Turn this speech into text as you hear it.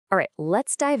All right,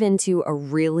 let's dive into a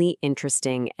really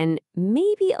interesting and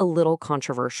maybe a little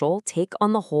controversial take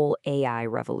on the whole AI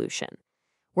revolution.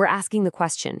 We're asking the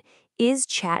question, is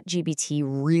ChatGPT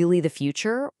really the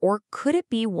future, or could it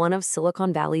be one of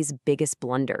Silicon Valley's biggest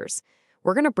blunders?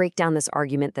 We're going to break down this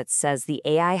argument that says the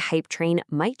AI hype train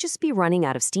might just be running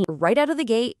out of steam. Right out of the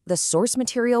gate, the source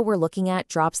material we're looking at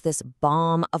drops this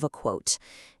bomb of a quote.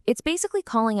 It's basically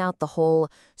calling out the whole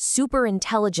super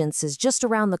intelligence is just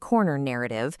around the corner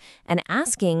narrative and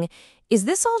asking, is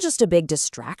this all just a big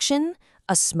distraction?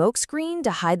 A smokescreen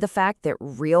to hide the fact that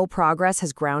real progress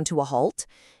has ground to a halt?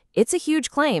 It's a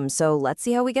huge claim, so let's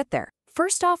see how we get there.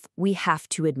 First off, we have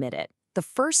to admit it. The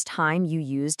first time you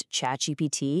used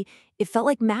ChatGPT, it felt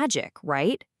like magic,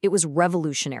 right? It was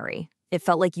revolutionary. It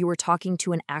felt like you were talking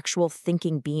to an actual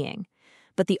thinking being.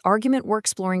 But the argument we're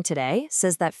exploring today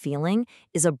says that feeling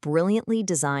is a brilliantly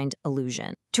designed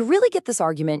illusion. To really get this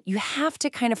argument, you have to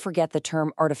kind of forget the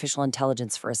term artificial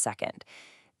intelligence for a second.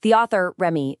 The author,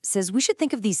 Rémy, says we should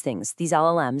think of these things, these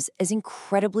LLMs, as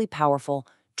incredibly powerful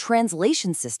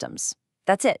translation systems.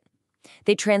 That's it.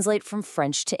 They translate from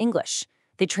French to English.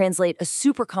 They translate a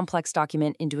super complex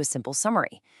document into a simple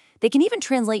summary. They can even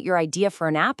translate your idea for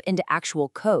an app into actual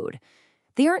code.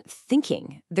 They aren't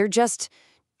thinking, they're just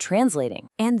translating.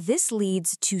 And this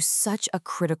leads to such a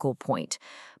critical point.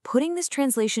 Putting this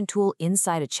translation tool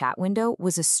inside a chat window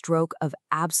was a stroke of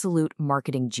absolute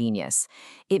marketing genius.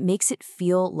 It makes it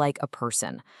feel like a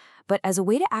person. But as a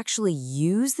way to actually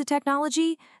use the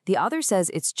technology, the author says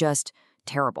it's just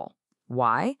terrible.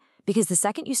 Why? Because the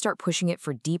second you start pushing it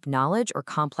for deep knowledge or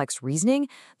complex reasoning,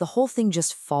 the whole thing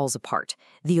just falls apart.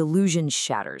 The illusion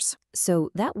shatters.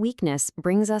 So that weakness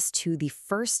brings us to the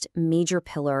first major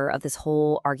pillar of this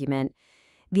whole argument,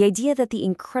 the idea that the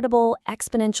incredible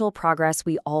exponential progress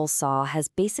we all saw has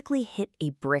basically hit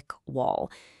a brick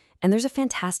wall. And there's a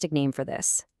fantastic name for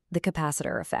this, the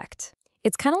capacitor effect.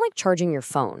 It's kind of like charging your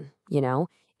phone, you know?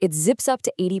 It zips up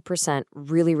to 80%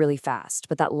 really, really fast,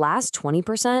 but that last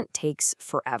 20% takes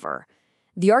forever.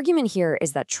 The argument here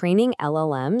is that training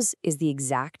LLMs is the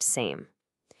exact same.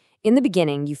 In the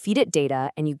beginning, you feed it data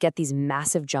and you get these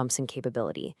massive jumps in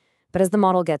capability. But as the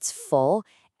model gets full,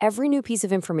 every new piece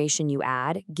of information you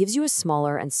add gives you a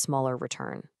smaller and smaller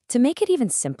return. To make it even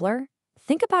simpler,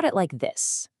 think about it like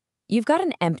this. You've got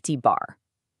an empty bar.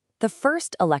 The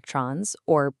first electrons,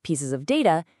 or pieces of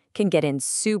data, can get in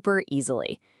super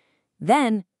easily.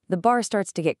 Then, the bar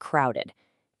starts to get crowded.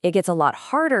 It gets a lot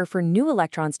harder for new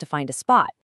electrons to find a spot.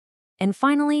 And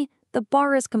finally, the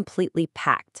bar is completely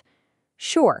packed.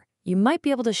 Sure, you might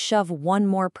be able to shove one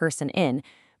more person in,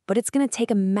 but it's going to take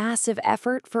a massive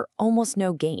effort for almost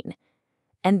no gain.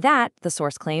 And that, the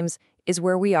source claims, is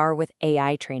where we are with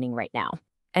AI training right now.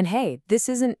 And hey, this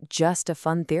isn't just a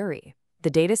fun theory. The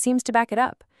data seems to back it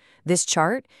up. This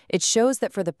chart, it shows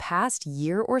that for the past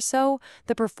year or so,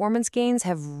 the performance gains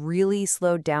have really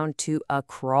slowed down to a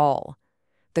crawl.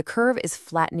 The curve is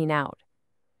flattening out.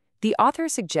 The author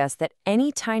suggests that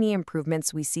any tiny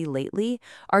improvements we see lately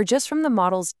are just from the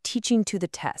models teaching to the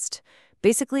test.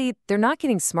 Basically, they're not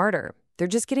getting smarter. They're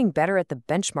just getting better at the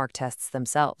benchmark tests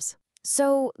themselves.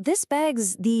 So this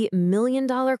begs the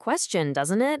million-dollar question,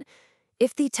 doesn't it?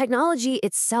 If the technology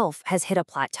itself has hit a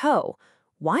plateau,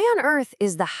 why on earth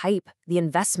is the hype, the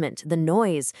investment, the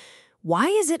noise, why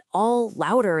is it all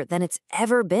louder than it's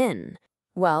ever been?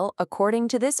 Well, according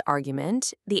to this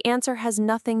argument, the answer has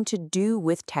nothing to do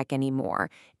with tech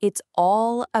anymore. It's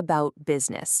all about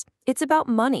business. It's about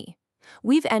money.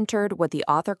 We've entered what the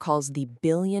author calls the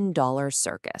billion-dollar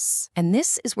circus. And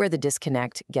this is where the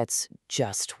disconnect gets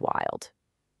just wild.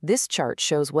 This chart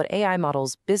shows what AI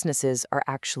models businesses are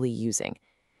actually using.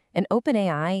 And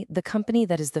OpenAI, the company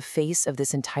that is the face of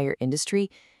this entire industry,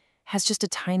 has just a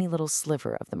tiny little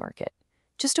sliver of the market.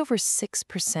 Just over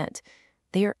 6%.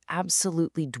 They are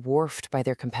absolutely dwarfed by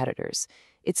their competitors.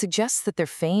 It suggests that their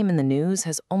fame in the news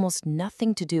has almost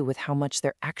nothing to do with how much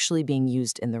they're actually being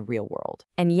used in the real world.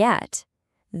 And yet,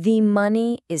 the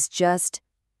money is just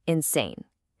insane.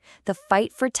 The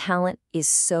fight for talent is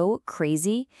so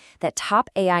crazy that top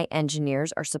AI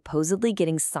engineers are supposedly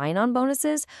getting sign-on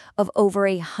bonuses of over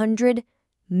 $100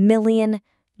 million.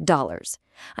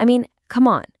 I mean, come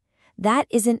on. That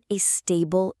isn't a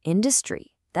stable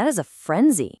industry. That is a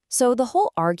frenzy. So the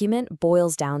whole argument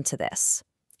boils down to this.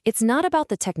 It's not about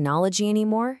the technology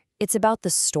anymore. It's about the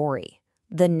story,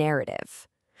 the narrative.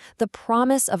 The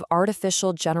promise of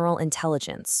artificial general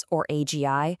intelligence, or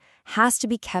AGI, has to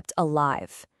be kept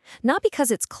alive. Not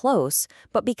because it's close,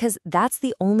 but because that's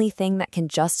the only thing that can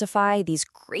justify these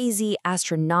crazy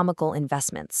astronomical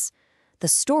investments. The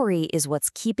story is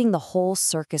what's keeping the whole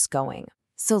circus going.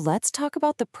 So let's talk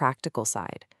about the practical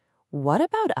side. What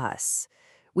about us?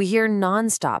 We hear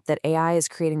nonstop that AI is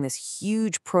creating this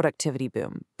huge productivity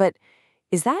boom, but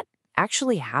is that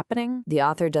actually happening? The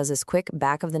author does this quick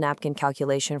back-of-the-napkin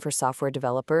calculation for software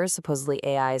developers, supposedly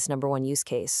AI's #1 use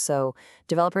case. So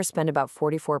developers spend about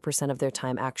 44% of their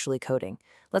time actually coding.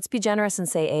 Let's be generous and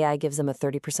say AI gives them a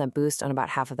 30% boost on about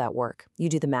half of that work. You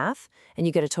do the math, and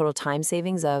you get a total time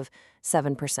savings of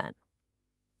 7%.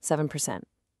 7%.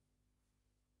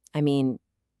 I mean,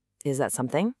 is that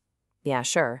something? Yeah,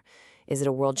 sure. Is it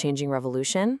a world-changing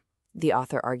revolution? The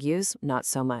author argues, not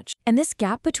so much. And this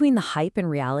gap between the hype and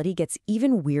reality gets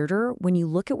even weirder when you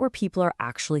look at where people are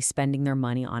actually spending their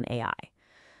money on AI.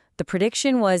 The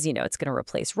prediction was, it's going to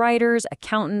replace writers,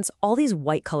 accountants, all these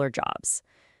white-collar jobs.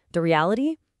 The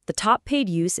reality? The top-paid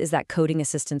use is that coding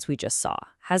assistance we just saw,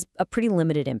 has a pretty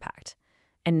limited impact.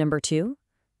 And number 2,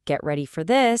 get ready for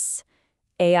this,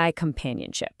 AI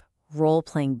companionship,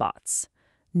 role-playing bots.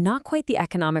 Not quite the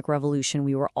economic revolution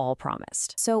we were all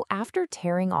promised. So after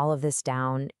tearing all of this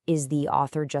down, is the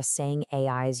author just saying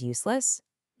AI is useless?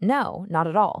 No, not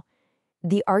at all.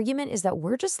 The argument is that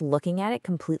we're just looking at it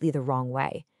completely the wrong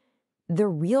way. The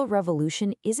real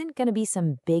revolution isn't going to be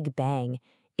some big bang.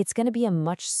 It's going to be a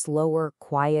much slower,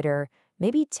 quieter,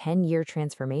 maybe 10-year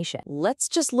transformation. Let's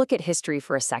just look at history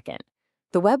for a second.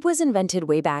 The web was invented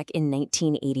way back in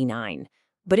 1989,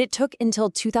 but it took until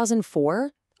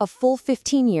 2004, a full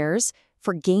 15 years,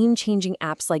 for game-changing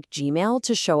apps like Gmail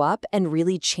to show up and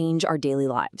really change our daily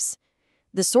lives.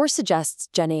 The source suggests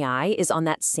Gen AI is on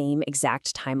that same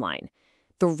exact timeline.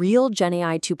 The real Gen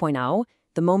AI 2.0,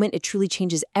 the moment it truly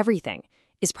changes everything,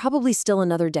 is probably still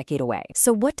another decade away.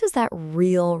 So what does that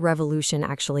real revolution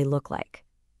actually look like?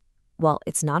 Well,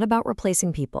 it's not about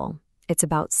replacing people. It's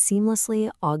about seamlessly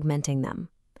augmenting them.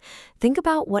 Think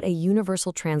about what a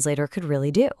universal translator could really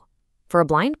do. For a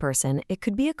blind person, it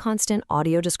could be a constant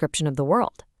audio description of the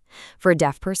world. For a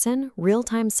deaf person,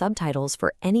 real-time subtitles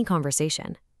for any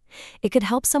conversation. It could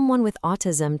help someone with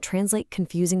autism translate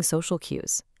confusing social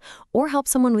cues, or help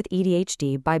someone with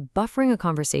ADHD by buffering a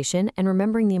conversation and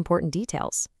remembering the important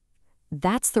details.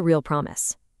 That's the real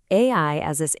promise. AI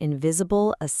as this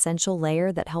invisible, essential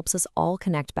layer that helps us all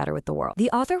connect better with the world.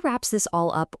 The author wraps this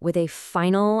all up with a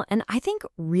final and I think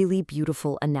really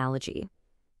beautiful analogy.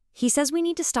 He says we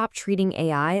need to stop treating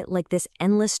AI like this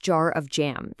endless jar of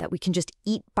jam that we can just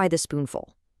eat by the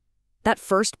spoonful. That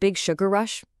first big sugar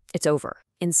rush, it's over.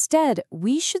 Instead,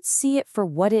 we should see it for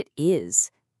what it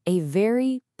is, a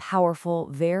very powerful,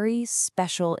 very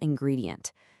special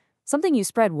ingredient. Something you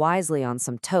spread wisely on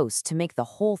some toast to make the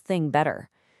whole thing better.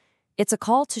 It's a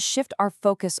call to shift our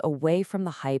focus away from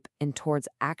the hype and towards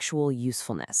actual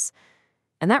usefulness.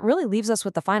 And that really leaves us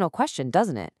with the final question,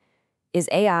 doesn't it? Is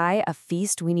AI a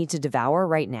feast we need to devour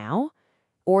right now?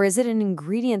 Or is it an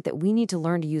ingredient that we need to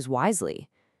learn to use wisely?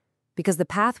 Because the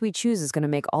path we choose is going to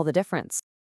make all the difference.